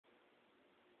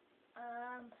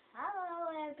Hello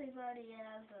everybody,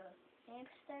 I'm a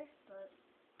hamster, but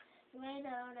you may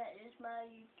know that is my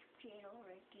YouTube channel,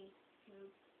 Ricky.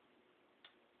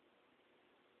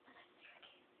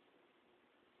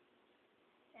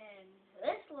 And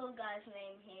this little guy's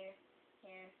name here,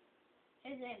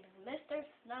 his name is Mr.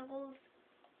 Snuggles,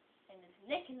 and his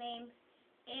nickname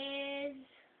is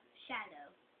Shadow.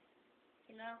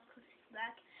 You know, 'cause he's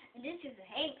black. And this is a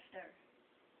hamster,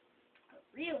 a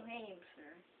real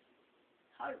hamster.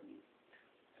 How are you?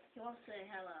 He wants to say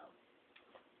hello.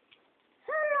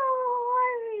 Hello,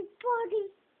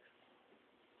 everybody.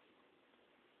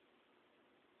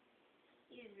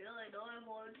 He's really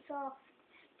adorable and soft.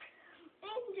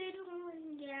 And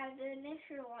gentlemen, yeah, then if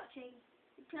you're watching,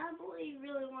 you probably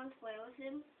really want to play with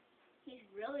him. He's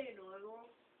really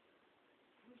adorable.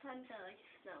 Sometimes I like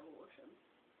to snuggle with him.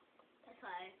 That's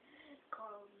why I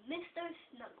call him Mr.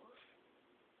 Snuggles.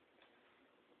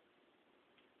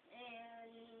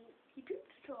 And he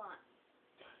poops a lot.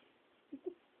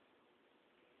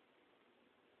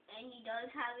 And he does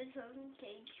have his own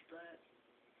cage, but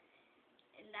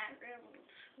in that room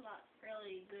it's not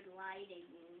really good lighting,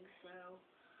 so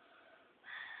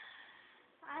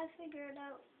I figured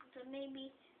out to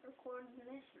maybe record in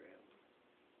this room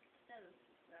instead of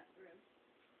that room.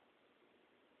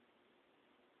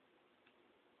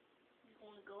 He's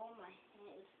gonna go on my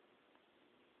head.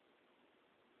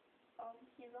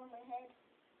 He's on my head.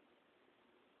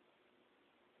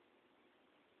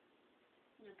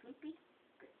 Is it poopy?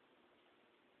 Good.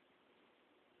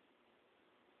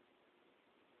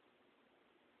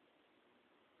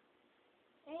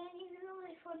 And he's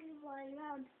really fun to fly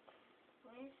around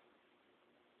with.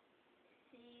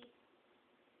 See,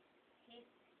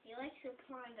 he likes to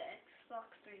play the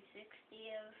Xbox 360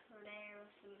 over there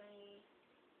with me.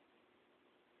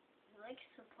 He likes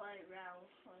to play around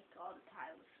like all the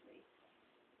time with me.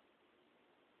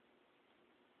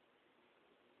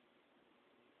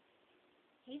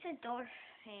 He's a dwarf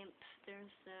hamster,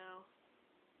 so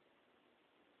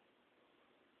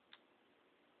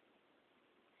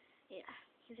yeah,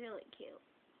 he's really cute.